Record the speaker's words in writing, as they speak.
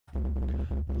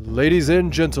Ladies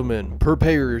and gentlemen,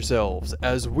 prepare yourselves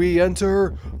as we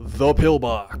enter the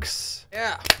Pillbox.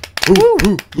 Yeah.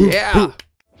 Yeah.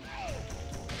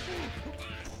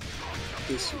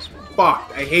 This is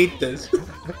fucked. I hate this.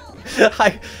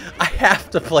 I have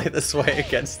to play this way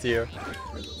against you.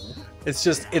 It's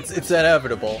just it's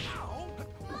inevitable.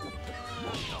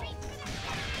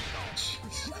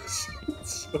 Jesus,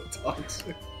 it's so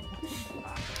toxic.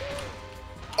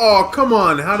 Oh, come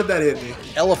on. How did that hit me?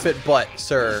 Elephant butt,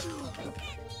 sir.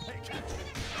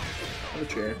 Have a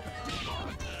chair.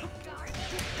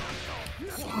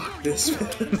 Fuck this,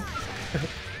 man.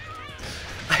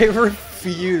 I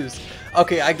refuse.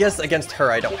 Okay, I guess against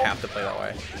her I don't have to play that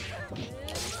way.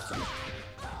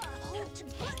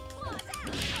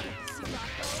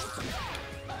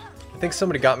 I think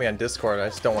somebody got me on Discord, I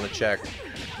just don't want to check.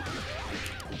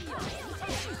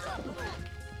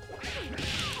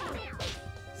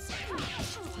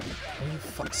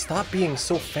 Stop being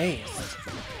so phased.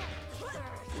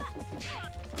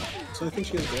 So I think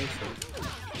she has range for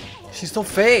it. She's so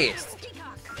phased.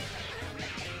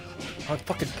 I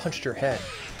fucking punched her head,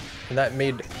 and that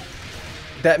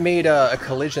made a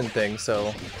collision thing.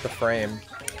 So the frame.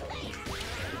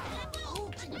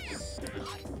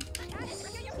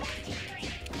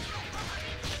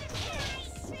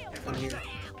 I'm here.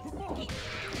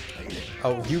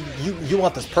 Oh, you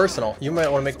want this personal? You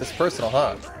might want to make this personal,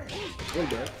 huh?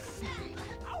 Okay.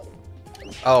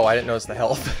 Oh, I didn't notice the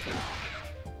health.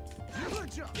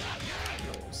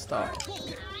 Stop.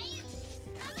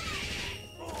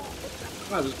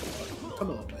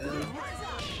 Come on, man.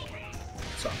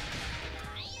 Stop.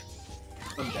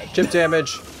 I'm dead. Chip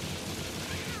damage.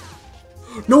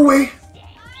 No way!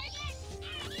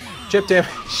 Chip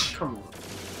damage. Come on.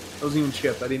 I wasn't even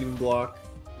chipped. I didn't even block.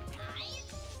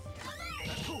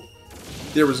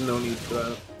 There was no need for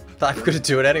that. Thought I'm gonna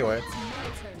do it anyway.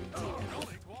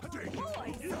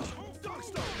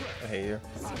 I hate you.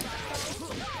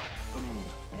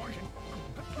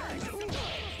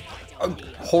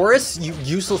 Horace, you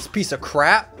useless piece of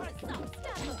crap!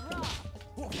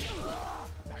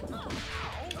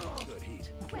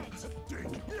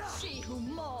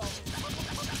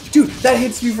 Dude, that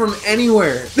hits me from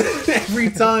anywhere!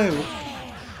 Every time!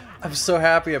 I'm so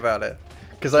happy about it.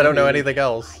 Because I don't know anything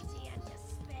else.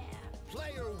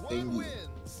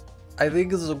 I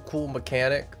think this is a cool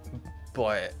mechanic,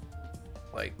 but,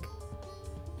 like,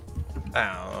 I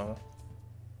don't know.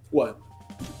 What?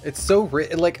 It's so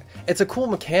like, it's a cool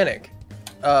mechanic.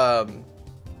 I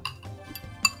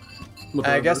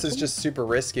guess it's just super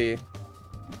risky,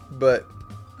 but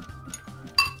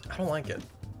I don't like it.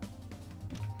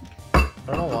 I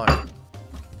don't know why.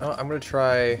 Oh, I'm gonna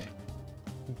try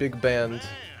Big Band.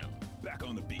 Back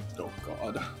on the beat. Oh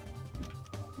god.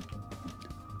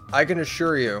 I can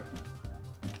assure you,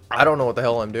 I don't know what the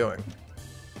hell I'm doing.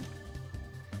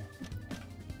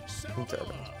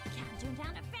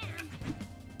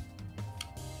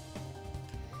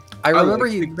 I remember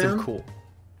like he Big did Band, cool,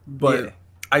 but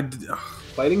yeah.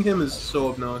 Fighting him is so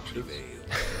obnoxious.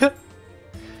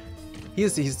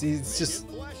 he's just,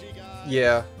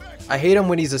 yeah. I hate him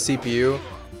when he's a CPU,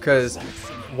 because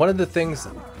one of the things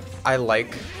I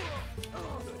like.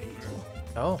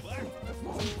 Oh.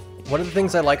 One of the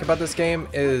things I like about this game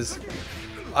is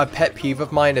a pet peeve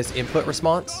of mine is input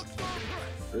response.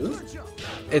 Really?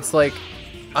 It's like,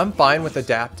 I'm fine with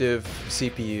adaptive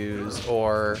CPUs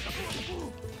or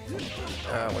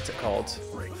what's it called?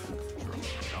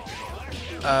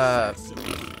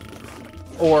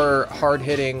 Or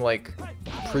hard-hitting like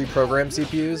pre-programmed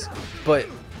CPUs, but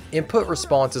input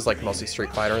response is like mostly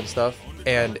Street Fighter and stuff,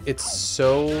 and it's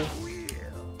so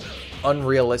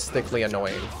unrealistically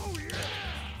annoying.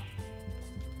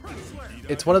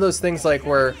 It's one of those things like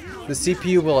where the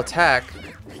CPU will attack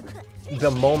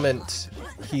the moment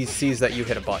he sees that you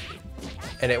hit a button,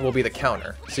 and it will be the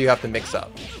counter, so you have to mix up.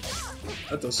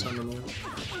 That does sound annoying.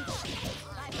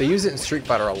 They use it in Street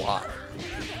Fighter a lot,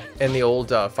 in the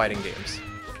old fighting games.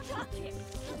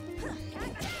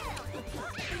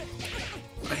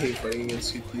 I hate fighting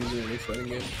against CPUs in any fighting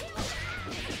game.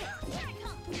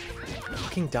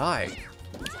 Fucking die.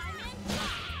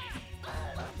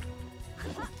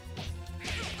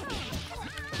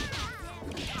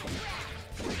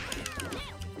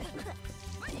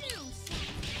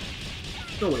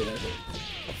 No way that hit.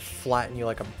 Flatten you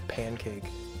like a pancake.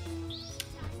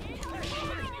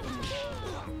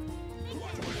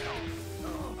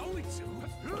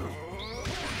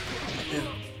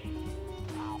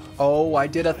 Oh, I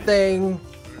did a thing.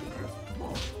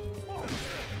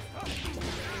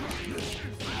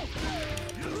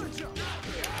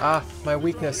 Ah, my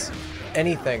weakness.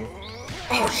 Anything.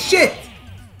 Oh shit!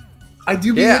 I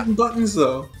do be hitting buttons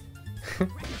though.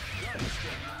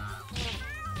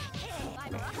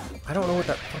 I don't know what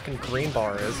that fucking green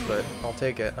bar is, but I'll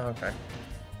take it. Okay.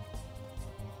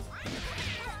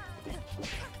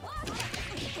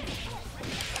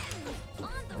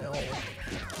 No.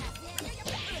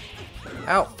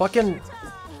 Ow, fucking...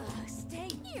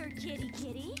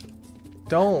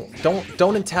 Don't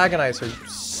antagonize her, you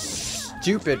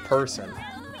stupid person.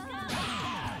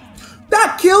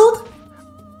 That killed?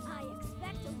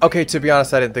 Okay, to be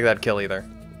honest, I didn't think that'd kill either.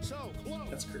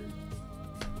 That's crazy.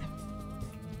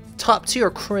 Top tier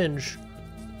cringe.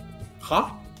 Huh?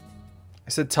 I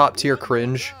said top tier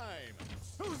cringe.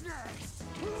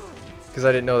 Because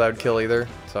I didn't know that would kill either,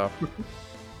 so.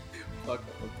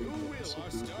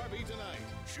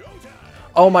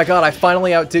 Oh my god, I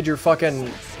finally outdid your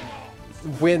fucking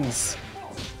wins.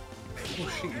 Oh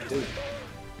shit, you did.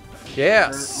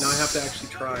 Yes. Now I have to actually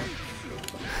try.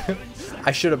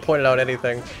 I should have pointed out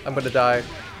anything. I'm gonna die.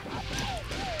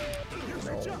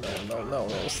 No,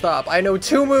 stop. I know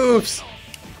 2 moves!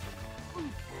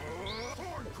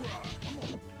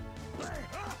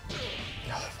 Oh,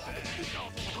 fuck.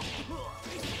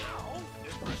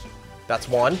 That's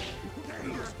 1.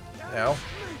 Now.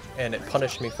 And it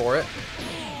punished me for it.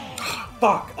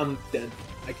 Fuck, I'm dead.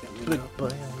 I can't win now.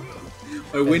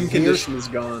 My And win here's- condition is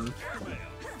gone.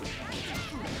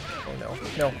 Oh no.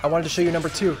 No, I wanted to show you number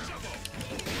 2.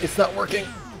 It's not working.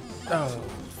 Oh.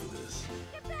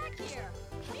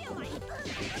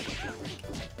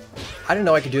 I didn't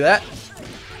know I could do that.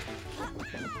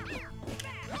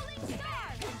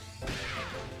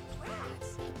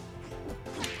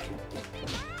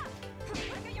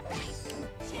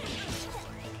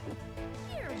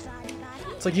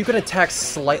 It's like you can attack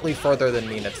slightly further than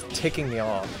me and it's ticking me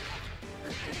off.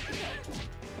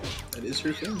 That is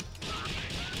your thing.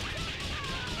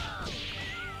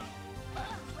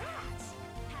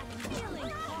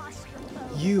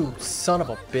 You son of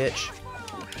a bitch.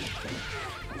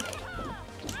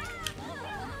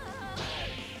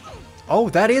 Oh,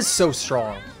 that is so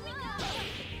strong.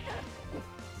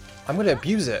 I'm gonna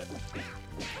abuse it.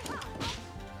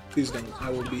 Please don't. I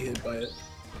will be hit by it.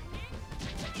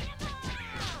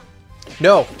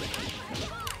 No.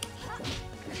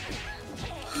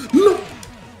 No!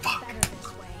 Fuck.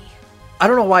 I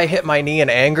don't know why I hit my knee in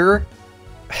anger.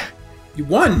 You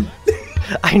won!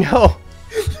 I know.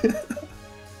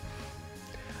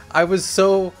 I was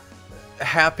so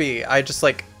happy. I just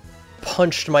like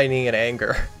punched my knee in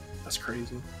anger. That's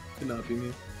crazy. Could not be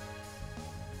me.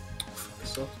 Fuck, I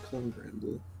still have to clone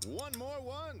Granblue. One more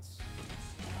once.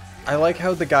 I like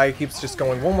how the guy keeps just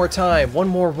going, one more time, one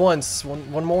more once,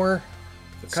 one more.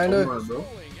 That's Kinda. Stormar, bro.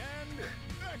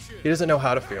 He doesn't know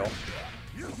how to feel.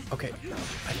 Okay,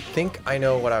 I think I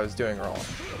know what I was doing wrong.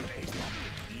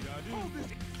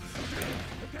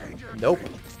 Nope.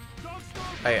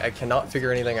 I cannot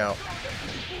figure anything out.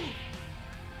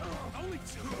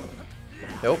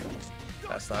 Nope.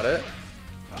 That's not it.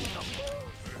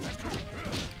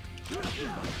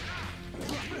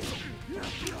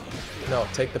 No,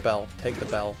 take the bell. Take the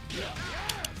bell.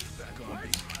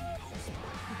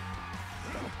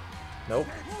 Nope.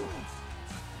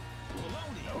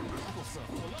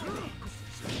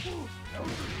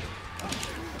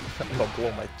 I'm gonna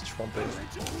blow my trumpet.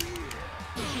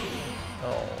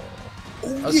 Oh. I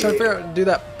was trying to figure out how to do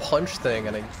that punch thing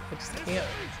and I just can't.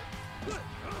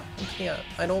 I can't.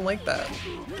 I don't like that.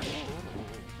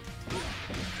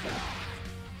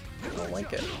 I don't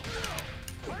like it.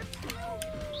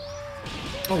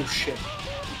 Oh shit.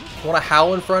 You wanna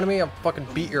howl in front of me? I'll fucking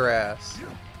beat your ass.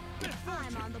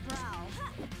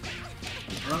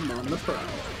 I'm on the prowl.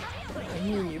 I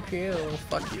hear you, too.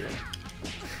 Fuck you.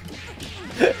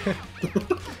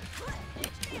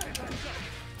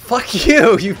 Fuck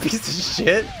you, you piece of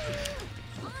shit.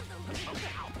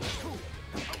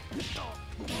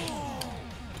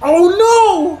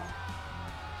 Oh no!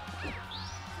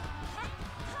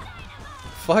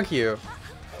 Fuck you.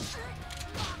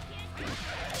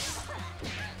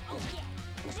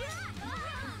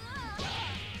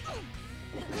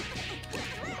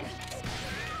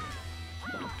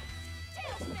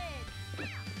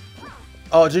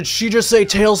 Oh, did she just say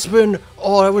Tailspin?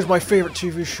 Oh, that was my favorite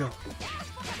TV show.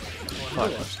 Fuck.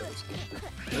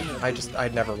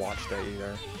 I'd never watched it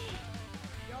either.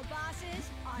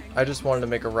 I just wanted to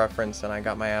make a reference and I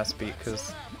got my ass beat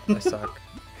because I suck.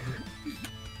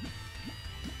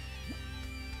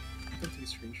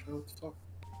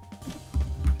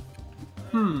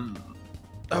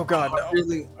 Oh god, no.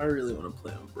 I really want to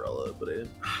play Umbrella, but I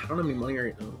don't have any money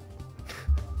right now.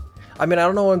 I mean, I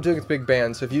don't know what I'm doing with Big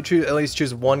Band, so if you choose, at least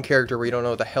choose one character where you don't know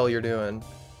what the hell you're doing.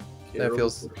 That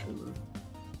feels... Fortune,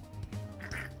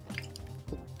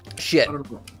 Shit. I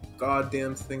don't know.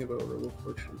 Goddamn thing about Robo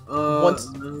Fortune.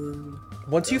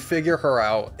 Once you figure her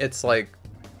out, it's like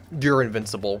you're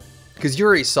invincible because you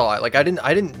already saw it. Like I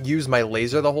didn't use my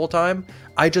laser the whole time.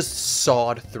 I just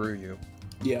sawed through you.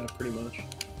 Yeah, pretty much.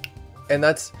 And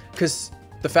that's because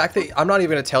the fact that I'm not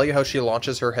even gonna tell you how she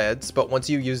launches her heads, but once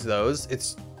you use those,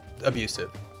 it's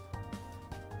abusive.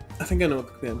 I think I know what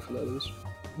the command for that is.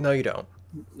 No, you don't.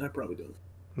 I probably don't.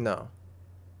 No.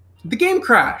 The game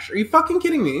crashed. Are you fucking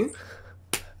kidding me?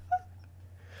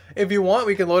 If you want,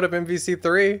 we can load up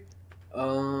MvC3.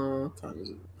 What time is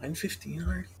it? 9:15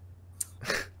 already?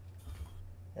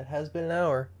 It has been an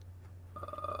hour.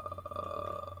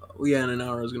 Well, yeah, in an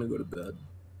hour I was gonna go to bed.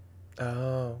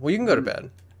 Oh, well, you can go to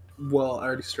bed. Well, I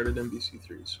already started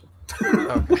MvC3, so.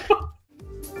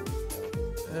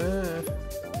 Okay.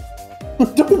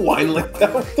 Don't whine like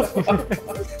that. What the fuck?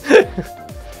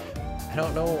 I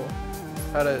don't know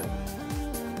how to...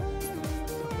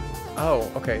 Oh,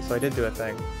 okay, so I did do a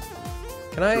thing.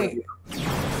 Can I...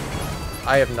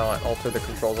 I have not altered the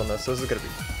controls on this, so this is gonna be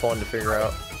fun to figure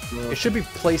out. Yeah. It should be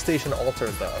PlayStation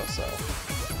altered though, so...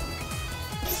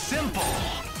 Simple!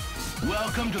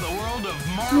 Welcome to the world of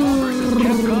Marvel vs.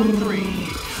 Capcom 3.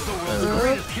 The world's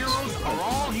greatest heroes are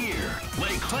all here.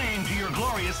 Lay claim to your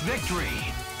glorious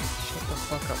victory. Shut the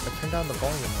fuck up. I turned down the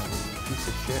volume on you, piece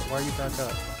of shit. Why are you back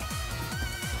up?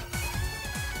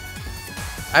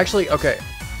 Actually, okay.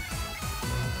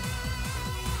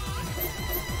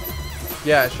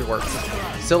 Yeah, it should work.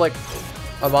 So, like,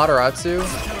 Amaterasu,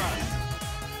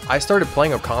 I started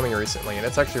playing Okami recently, and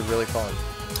it's actually really fun.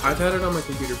 I've had it on my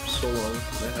computer for so long.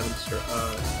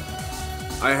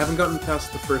 I haven't gotten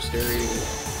past the first area,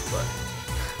 but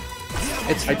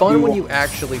It's fun when you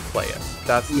actually play it.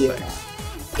 That's the thing.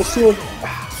 Well, see, like,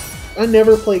 I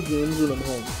never play games when I'm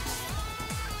home.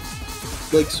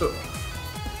 Like, so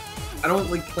I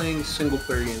don't like playing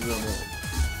single-player games when I'm home.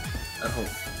 At home.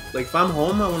 Like, if I'm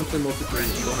home, I want to play multiplayer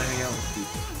games. I want to hang out with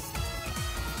people.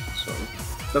 So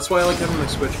that's why I like having my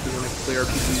Switch, because then I can play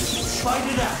RPGs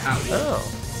at work. Oh.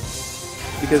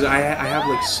 Because I have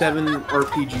like 7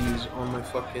 RPGs on my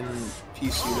fucking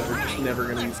PC that are just never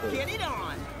gonna be played.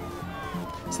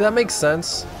 So that makes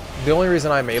sense. The only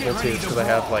reason I'm able to is because I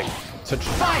have, like, such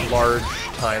large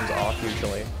times off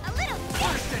usually.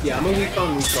 Yeah, I'm a week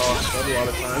on, week off, so I have a lot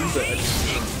of time, but I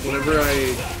just, whenever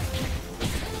I...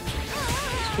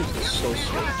 This game's so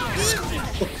slow.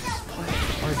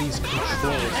 What are these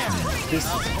controls? This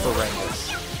is horrendous.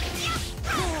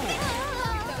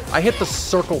 I hit the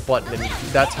circle button and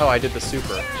that's how I did the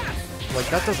super. Like,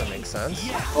 that doesn't make sense.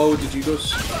 Oh, did you go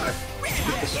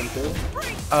hit the simple?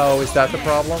 Oh, is that the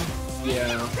problem?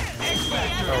 Yeah.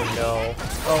 Oh no.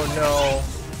 Oh no.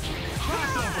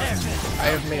 I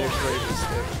have made a great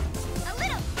mistake.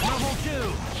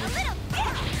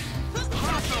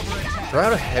 For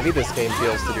how heavy this game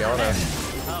feels, to be honest.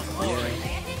 Yeah.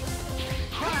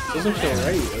 It doesn't feel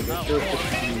right. Like, I feel like it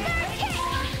should be...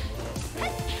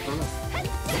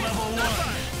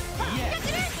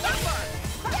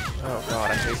 Oh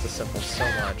god, I hate the simple so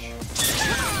much.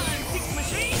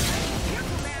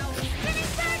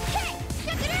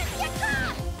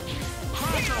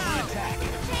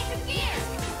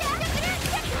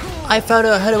 I found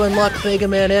out how to unlock Mega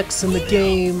Man X in the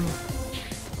game.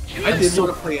 I did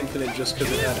want to play Infinite just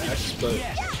because it had X, but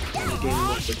the game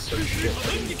looked like such shit. I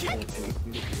didn't want anything to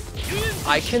do with it.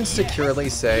 I can securely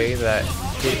say that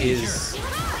it is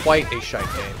quite a shite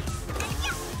game.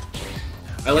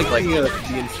 I like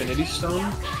the Infinity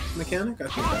Stone mechanic. I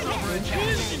think that was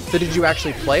nice. So did you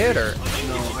actually play it, or?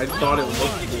 No, I thought it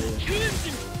looked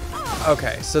cool.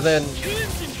 Okay, so then,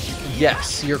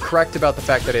 yes, you're correct about the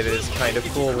fact that it is kind of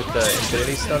cool with the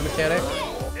Infinity Stone mechanic.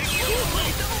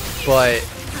 But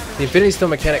the Infinity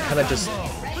Stone mechanic kind of just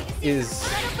is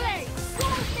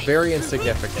very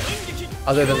insignificant,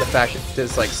 other than the fact that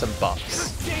there's like some buffs.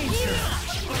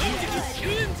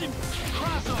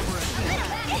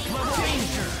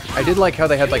 I did like how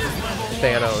they had like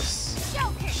Thanos,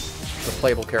 the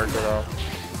playable character though.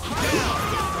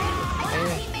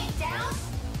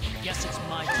 Guess it's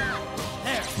my turn.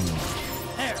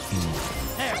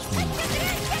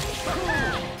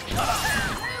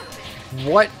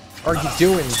 What are you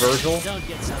doing, Virgil? Don't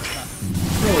get so tough.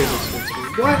 No way this fits me.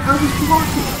 What? I was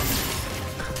blocking.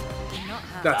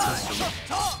 That's insane.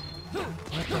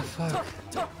 What the fuck?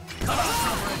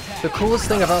 The coolest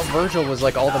thing about Virgil was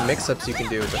like all the mix-ups you can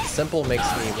do, but simple makes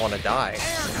me want to die.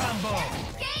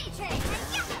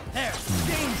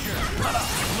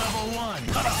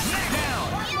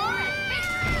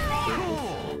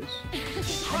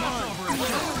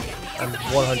 I'm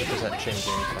 100% changing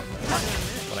from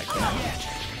when I can.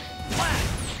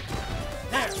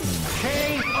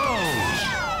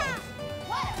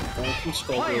 Going from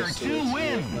Player Skullgirls to 2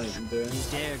 wins. Night and Day.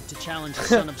 Dared to challenge the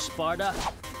son of Sparta?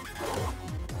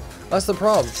 That's the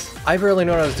problem. I barely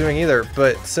know what I was doing either,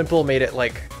 but Simple made it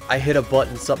like I hit a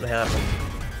button, something happened.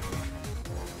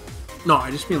 No,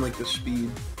 I just mean like the speed.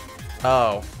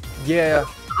 Oh, yeah.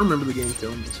 I don't remember the game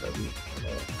feeling this heavy.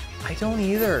 I don't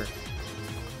either.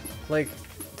 Like,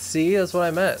 see, that's what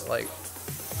I meant. Like,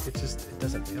 it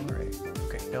doesn't feel right.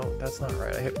 Okay, no, that's not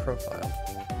right. I hit profile.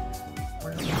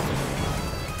 Where am I?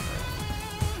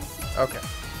 Okay.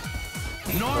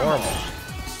 Normal.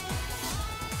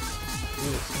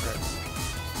 Jesus Christ.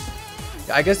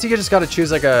 Yeah, I guess you just gotta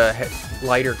choose like a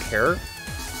lighter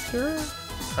character?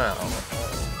 I don't know.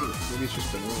 Maybe it's just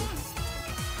vanilla.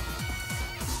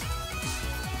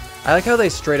 I like how they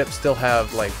straight up still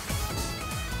have like...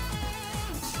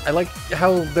 I like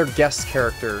how their guest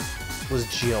character was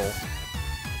Jill.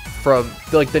 From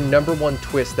like the #1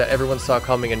 twist that everyone saw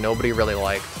coming and nobody really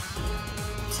liked.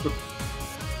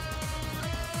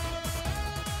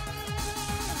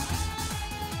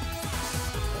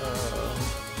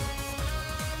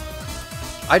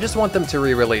 I just want them to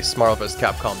re-release Marvel vs.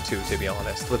 Capcom 2, to be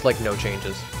honest, with like no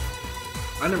changes.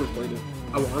 I never played it.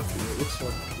 I want to. It looks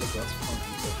like lots of fun.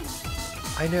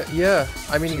 I know, yeah.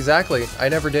 I mean, exactly. I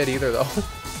never did either, though.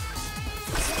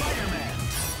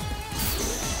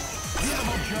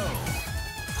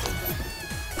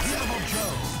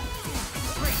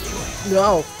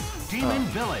 No. Demon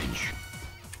Village.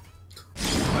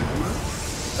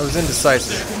 I was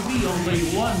indecisive.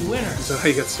 Is that how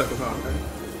you get stuck with Hawkeye?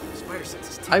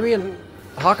 I mean,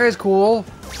 Hawkeye's cool.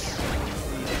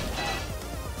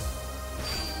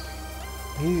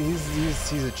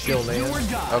 He's a chill man.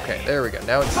 Okay, there we go.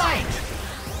 Now it's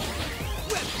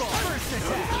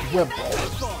web ball.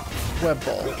 Web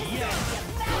ball.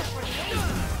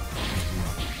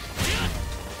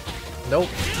 Nope.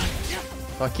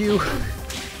 Fuck you.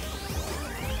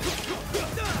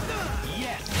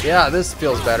 Yeah, this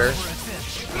feels better.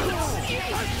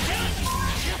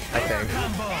 I think.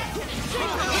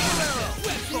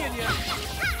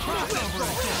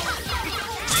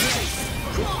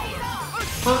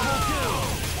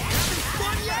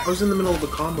 I was in the middle of a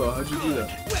combo. How'd you do that?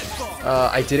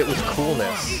 I did it with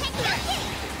coolness.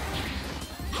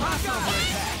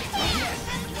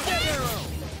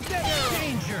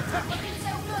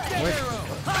 What?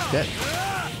 Dead.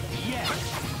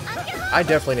 I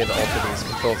definitely need to alter these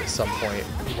controls at some point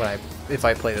when if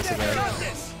I play this again.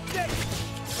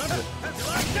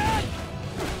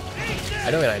 I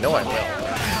know I will.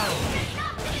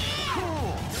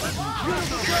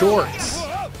 Shorts.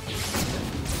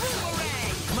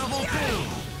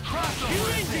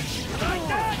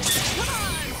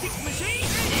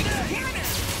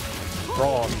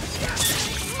 Wrong.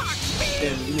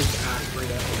 Damn, you need to act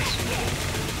right after this.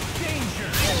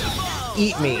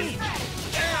 Eat me.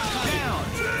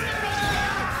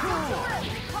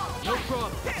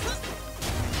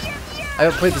 I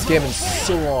haven't played this game in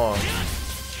so long.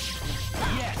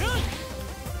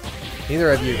 Neither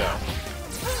have you, though.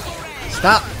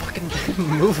 Stop fucking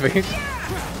moving.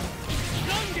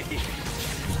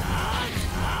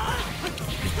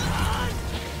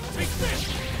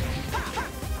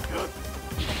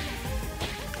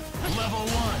 Level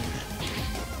 1.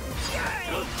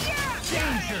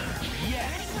 Danger.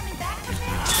 Yes.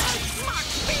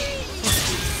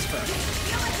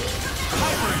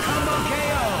 Hyper combo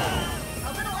KO.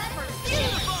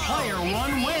 Player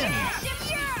 1 wins.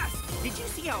 Did you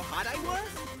see how hot I was?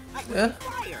 I was Yeah. on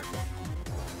fire.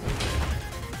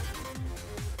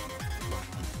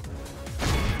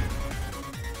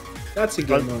 That's a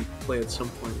game I'll play at some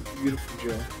point. Beautiful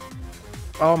Joe.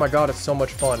 Oh my god, it's so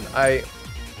much fun.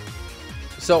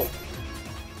 So,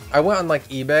 I went on like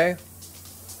eBay.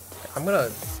 You're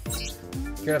gonna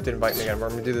have to invite me again. We're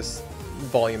gonna do this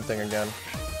volume thing again.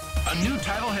 A new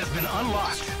title has been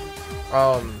unlocked.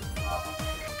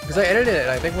 Because I edited it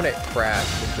and I think when it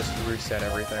crashed, it just reset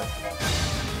everything.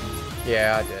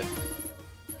 Yeah, I did.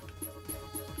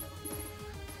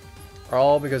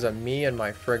 All because of me and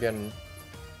my friggin'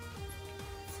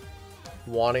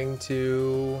 wanting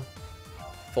to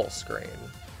full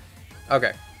screen.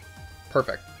 Okay,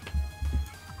 perfect.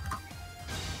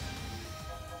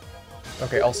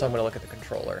 Okay, also I'm gonna look at the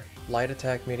controller. Light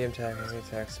attack, medium attack, heavy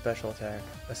attack, special attack,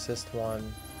 assist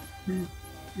 1.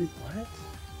 What?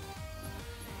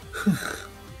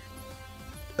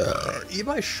 Eat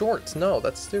my shorts. No,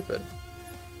 that's stupid.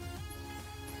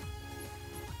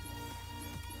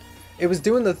 It was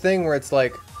doing the thing where it's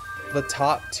like the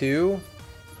top 2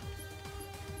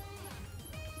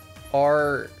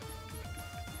 are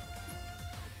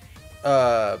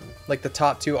like the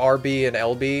top two RB and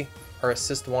LB are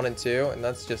assist 1 and 2, and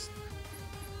that's just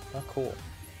not cool.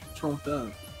 What's wrong with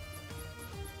that?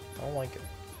 I don't like it.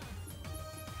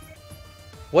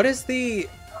 What is the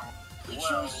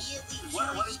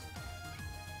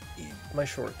my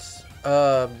shorts?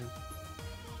 I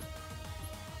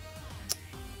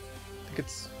think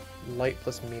it's light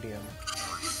plus medium.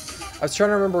 I was trying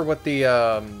to remember what the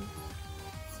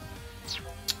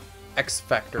X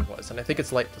factor was, and I think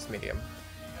it's light plus medium.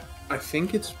 I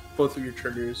think it's both of your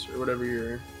triggers or whatever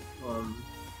your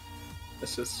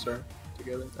assists are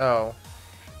together. Oh.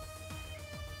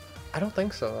 I don't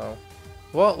think so, though.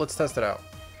 Well, let's test it out.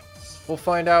 We'll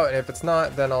find out, and if it's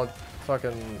not, then I'll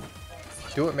fucking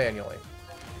do it manually.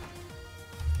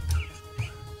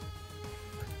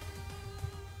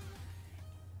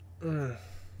 I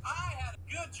had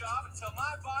a good job until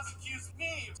my boss accused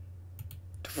me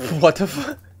of What the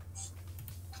fuck?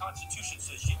 Constitution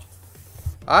says you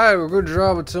I had a good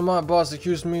job until my boss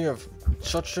accused me of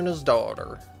touching his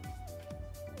daughter.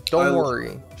 Don't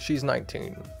worry, she's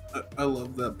 19. I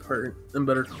love that part in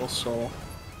Better Call Saul,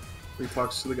 where he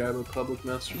talks to the guy about public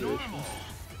masturbation.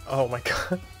 Oh my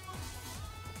god.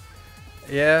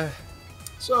 Yeah.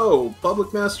 So,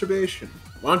 public masturbation.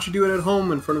 Why don't you do it at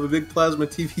home in front of a big plasma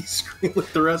TV screen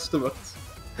like the rest of us?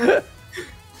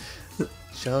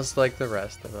 Just like the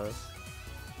rest of us.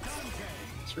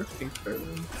 Is there a pink fair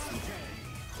then?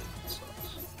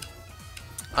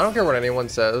 I don't care what anyone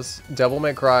says. Devil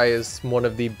May Cry is one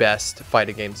of the best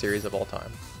fighting game series of all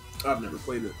time. I've never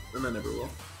played it, and I never will.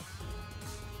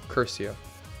 Curse you.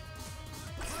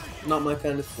 Not my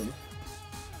kind of thing.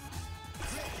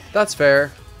 That's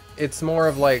fair. It's more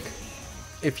of like,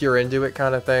 if you're into it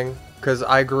kind of thing. Because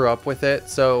I grew up with it,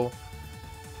 so...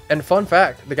 And fun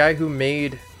fact, the guy who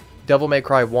made Devil May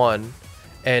Cry 1,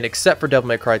 and except for Devil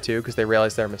May Cry 2, because they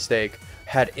realized their mistake,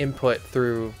 had input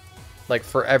through, like,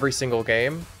 for every single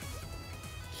game.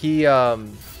 He,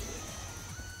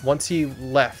 once he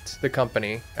left the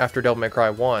company after Devil May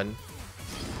Cry 1,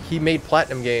 he made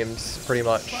Platinum games, pretty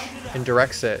much, and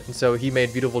directs it. And so he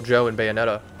made Beautiful Joe and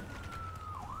Bayonetta.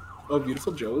 Oh,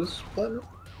 Beautiful Joe is platinum?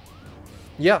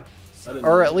 Yeah. I didn't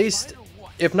Or know at that. least,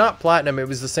 if not Platinum, it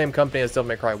was the same company as Devil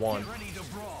May Cry 1.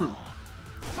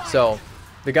 So,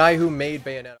 the guy who made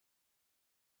Bayonetta...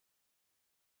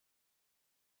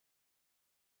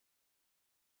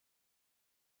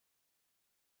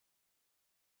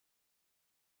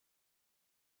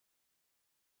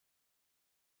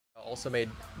 also made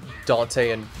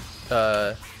Dante and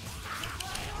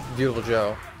Beautiful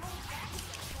Joe.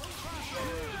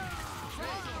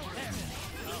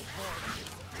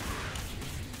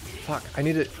 Fuck, I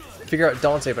need to figure out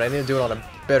Dante, but I need to do it on a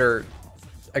better,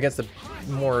 against a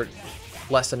more,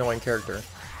 less annoying character.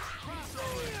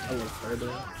 I love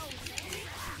Fireball.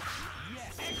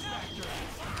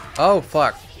 Oh,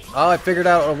 fuck. Oh, I figured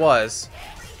out what it was.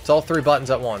 It's all 3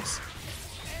 buttons at once.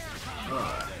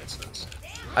 Oh, that's nice.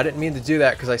 I didn't mean to do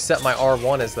that because I set my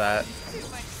R1 as that.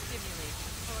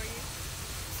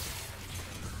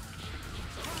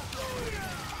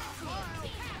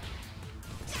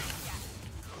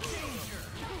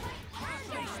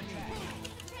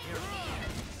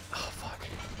 Oh, fuck.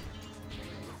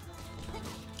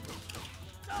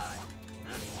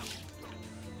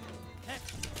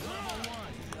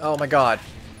 Oh my god.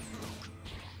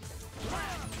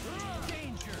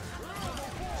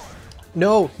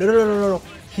 No, no, no, no, no, no, no.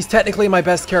 He's technically my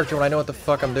best character when I know what the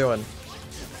fuck I'm doing.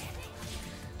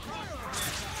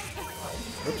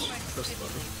 Oops, press the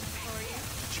button.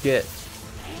 What'd you get?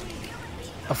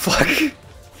 Oh, fuck.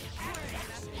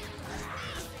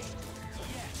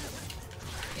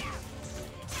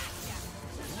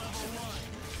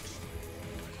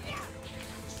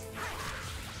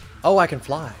 Oh, I can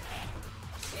fly.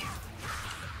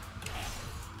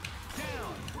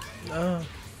 Oh.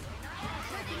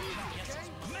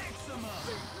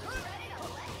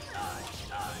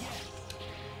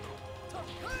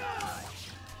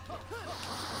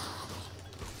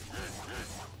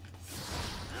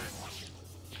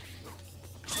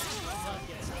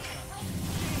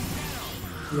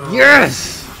 No.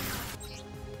 Yes!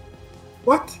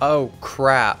 What? Oh,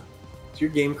 crap. Did your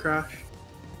game crash?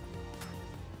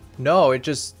 No, it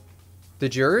just...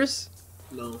 Did yours?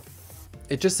 No.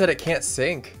 It just said it can't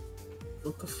sync.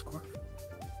 What the fuck?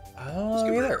 I Let's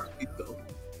don't get know rid either. of it, though.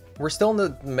 We're still in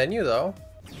the menu, though.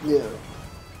 Yeah.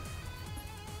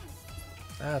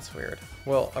 That's weird.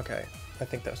 Well, okay. I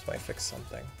think that might fix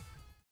something.